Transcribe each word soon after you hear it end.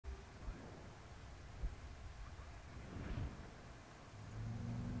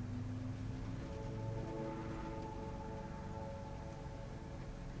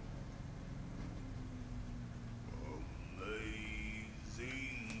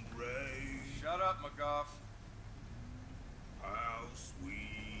McGough. How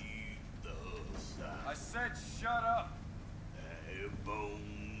sweet the sound. I said shut up. A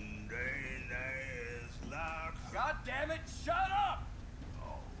bone and ass like. God damn it, shut up!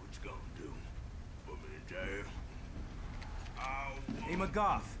 Oh, what you gonna do? Put me in jail? Hey,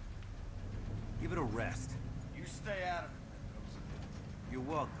 McGough. Give it a rest. You stay out of it, Mendoza. You're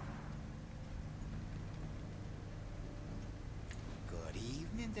welcome. Good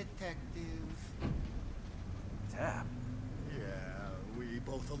evening, Detective. Tab. Yeah, we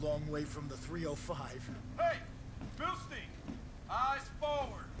both a long way from the 305. Hey! Bilstein! Eyes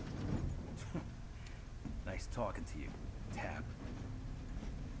forward! Nice talking to you, Tab.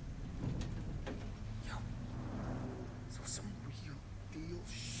 Yo. So some real deal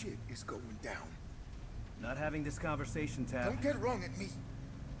shit is going down. Not having this conversation, Tab. Don't get wrong at me.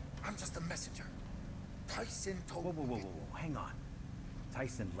 I'm just a messenger. Tyson told me... Whoa. Hang on.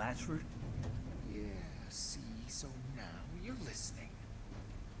 Tyson Latchford? Yeah, see, so now you're listening.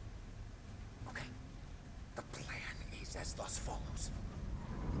 Okay. The plan is as thus follows.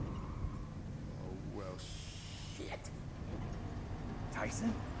 Oh, well, shit.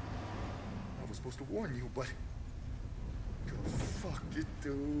 Tyson? I was supposed to warn you, but... Go fuck it,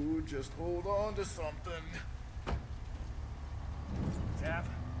 dude. Just hold on to something. Tab,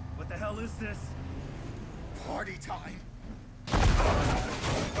 what the hell is this? Party time.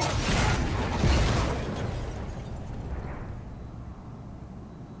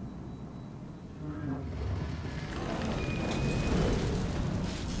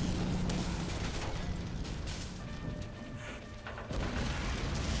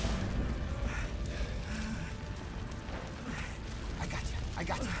 I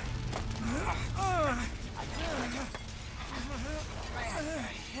got you.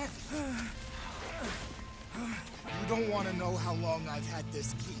 You don't want to know how long I've had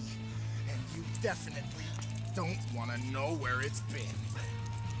this key, and you definitely don't want to know where it's been.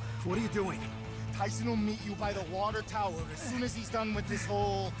 What are you doing? Tyson will meet you by the water tower as soon as he's done with this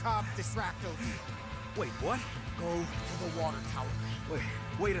whole cop distracto deal. Wait, what? Go to the water tower.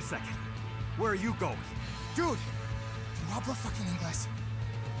 Wait a second. Where are you going? Dude, you habla fucking English.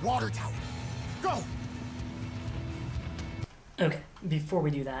 Water tower. Go! Okay, before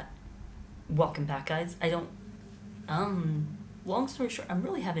we do that, welcome back, guys. Long story short, I'm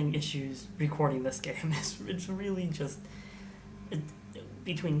really having issues recording this game. It's really just...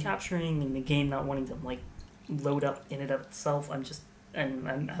 between capturing and the game not wanting to, like, load up in and of itself, I'm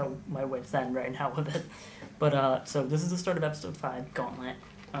at my wit's end right now with it. But, so this is the start of episode 5, Gauntlet.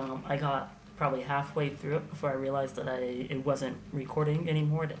 I got probably halfway through it before I realized that it wasn't recording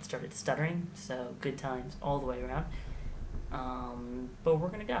anymore. It started stuttering, so good times all the way around. But we're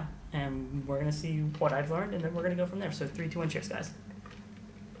gonna go, and we're gonna see what I've learned, and then we're gonna go from there. So 3, 2, 1, cheers, guys.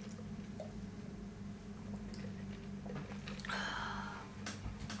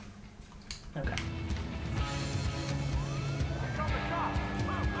 Okay.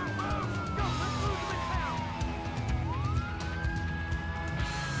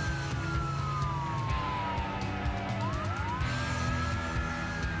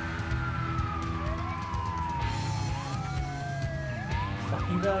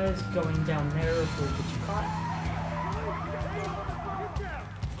 You guys going down there will get you caught.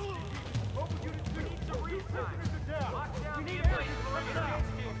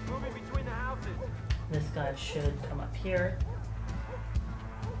 This guy should come up here.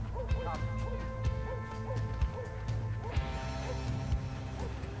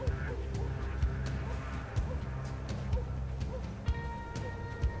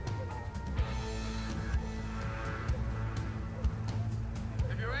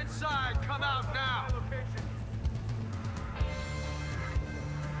 Come out now!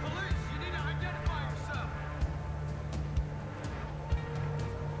 Police, you need to identify yourself!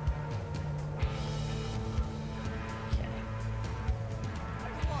 Okay.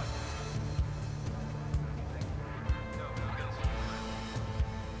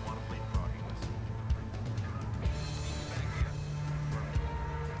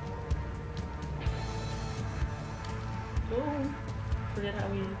 Oh, forget how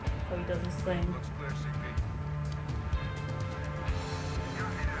he does this thing. Looks clear, CP.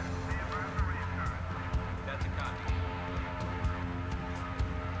 That's a copy.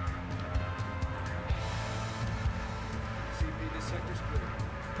 CP, this sector's clear.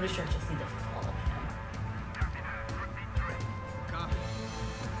 Pretty sure I just need to follow him. Copy.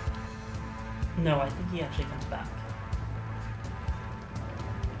 No, I think he actually comes back.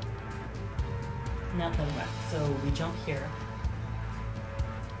 Not coming back. So we jump here.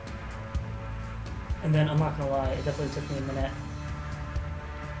 And then, I'm not gonna lie, it definitely took me a minute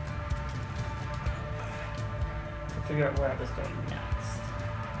figure out where I was going next.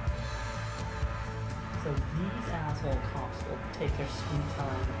 So these asshole cops will take their sweet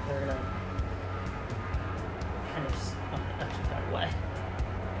time. They're gonna kind of actually find a way.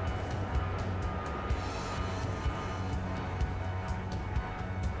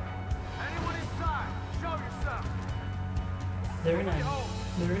 Anyone inside? Show yourself. They're gonna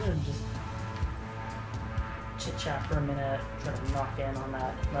just chit chat for a minute, try to knock in on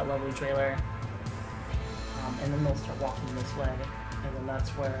that lovely trailer, and then they'll start walking this way, and then that's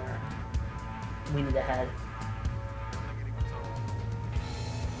where we need to head.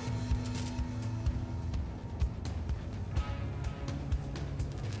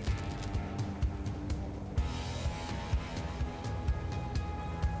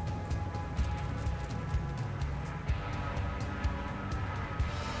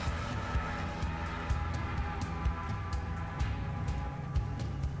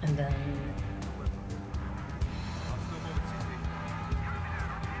 And then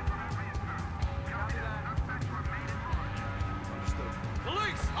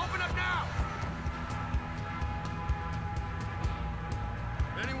Police, open up now!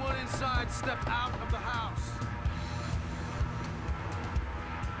 Anyone inside, step out of the house.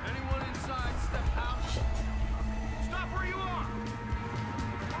 Anyone inside, step out. Stop where you are!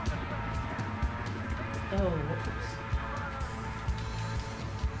 oh, whoops.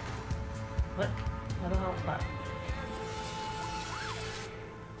 What? How the hell? What?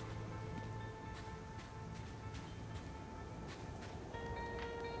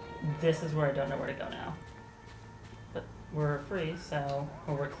 This is where I don't know where to go now. But we're free, so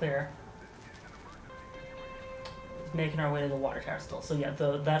or we're clear. Making our way to the water tower still. So yeah,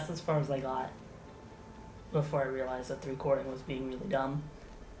 that's as far as I got before I realized that the recording was being really dumb.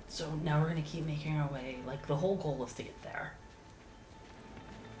 So now we're gonna keep making our way. Like the whole goal is to get there.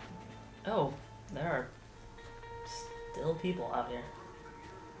 Oh, there are still people out here.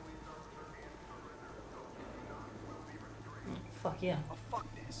 Fuck yeah. Oh, fuck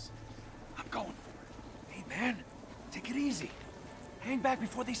this. I'm going for it. Hey, man, take it easy. Hang back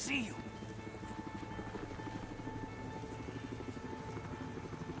before they see you.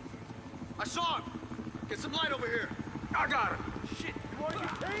 I saw him! Get some light over here! I got him. Shit. You want to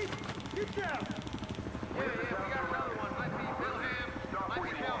get paid? Get down! Yeah, we got another one. Might be Wilhelm, might be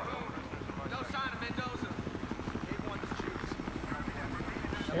Calhoun. No sign of Mendoza. Gave one to choose.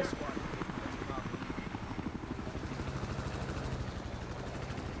 Shit.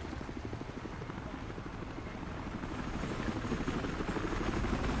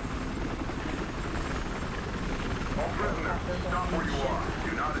 All prisoners, stop where you are.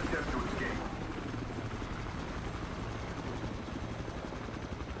 Do not attempt to escape.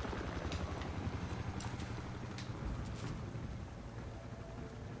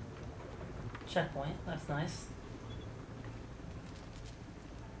 Checkpoint, that's nice.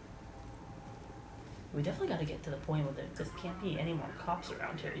 We definitely gotta get to the point where there just can't be any more cops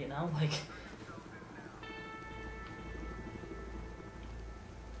around here, you know? Like...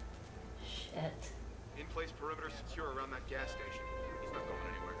 Shit. In-place perimeter secure around that gas station. He's not going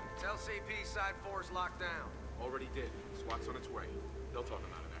anywhere. Tell CP side 4's locked down. Already did. SWAT's on its way. They'll talk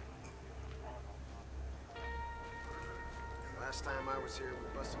him out of there. Last time I was here, we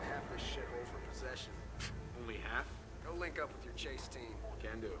busted half this shithole for possession. Only half? Go link up with your chase team.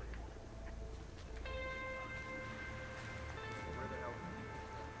 Can do. Where the hell?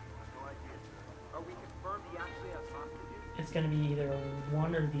 No idea. Are we confirmed he actually has hostages? It's gonna be either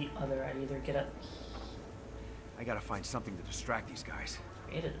one or the other. I'd either get up... I gotta find something to distract these guys.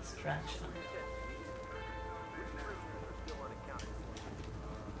 Create a distraction. Which prisoners are still unaccounted for?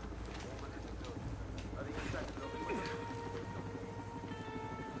 Are they inside the building?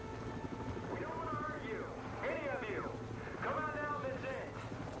 We don't want to hurt you. Any of you. Come on down this end.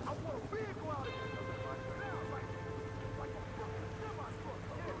 I want a vehicle out of here.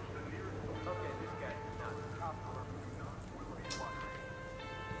 Okay, this guy is not a cop.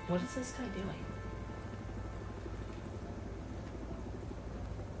 What is this guy doing?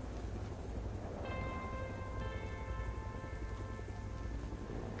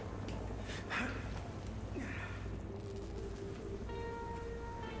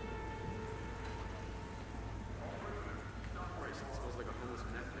 It smells like a homeless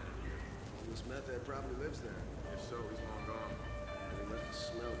meth head in here. This meth head probably lives there. If so, he's long gone. And he left the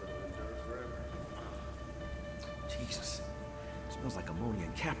smell that will endure forever. Jesus. Smells like ammonia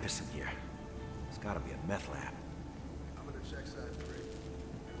and cactus in here. It's gotta be a meth lab. I'm gonna check side 3.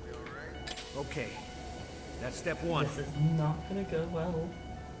 We alright? Okay. That's step one. This is not gonna go well.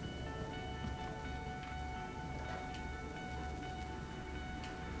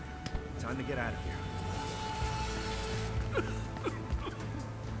 Time to get out of here.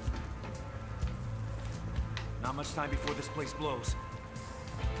 Not much time before this place blows.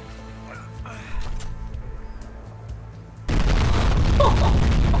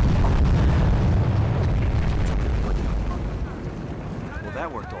 Well,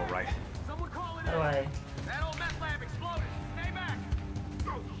 that worked all right. Someone call it How do in. I... That old meth lab exploded. Stay back.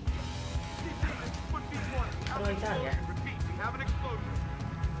 How do I get out of here? Repeat, we have an explosion.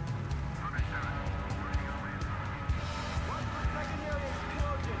 Secondary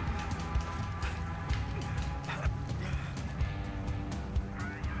explosion.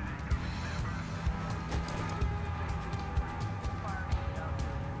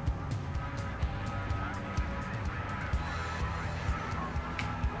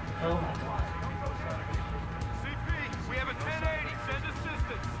 Oh my god. CP, we have a 1080. Send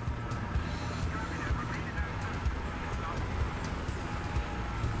assistance.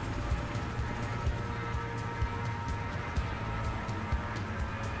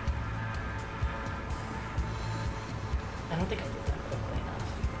 I don't think I did that quickly enough.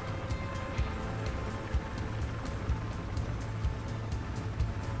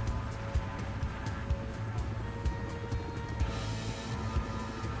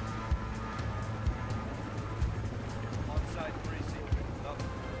 On-site precinct.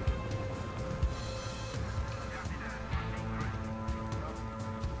 Nothing.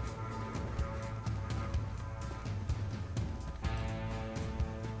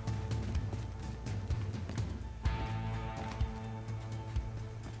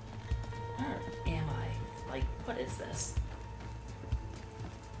 Where am I? Like, what is this?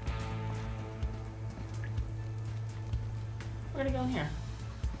 We're gonna go in here.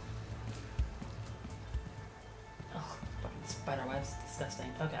 Oh, fucking spider webs.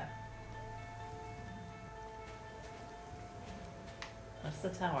 Disgusting. Okay. That's the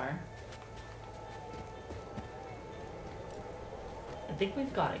tower. I think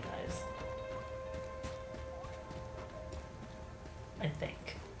we've got it, guys. I think.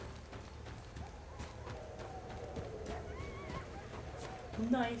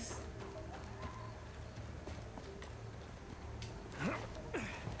 Nice.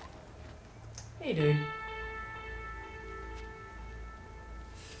 Hey, dude.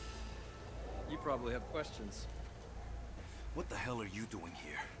 You probably have questions. What the hell are you doing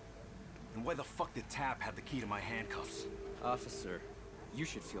here? And why the fuck did Tap have the key to my handcuffs? Officer, you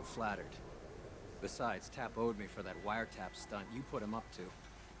should feel flattered. Besides, Tap owed me for that wiretap stunt you put him up to.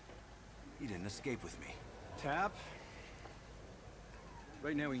 He didn't escape with me. Tap?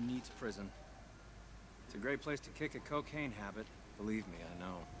 Right now he needs prison. It's a great place to kick a cocaine habit. Believe me, I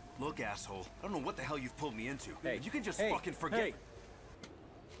know. Look, asshole, I don't know what the hell you've pulled me into. Hey, You can just hey, fucking forget. hey.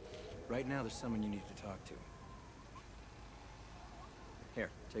 Right now there's someone you need to talk to. Here,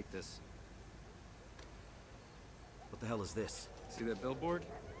 take this. What the hell is this? See that billboard?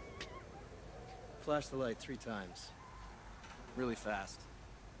 Flash the light 3 times. Really fast.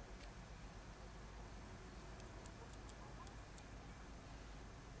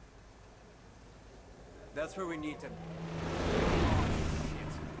 That's where we need to... Oh,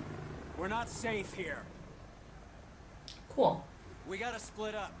 shit. We're not safe here. Cool. We gotta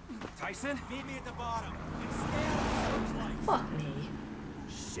split up. Tyson? Meet me at the bottom. And stay out of the searchlight. Fuck me.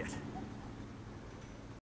 Shit.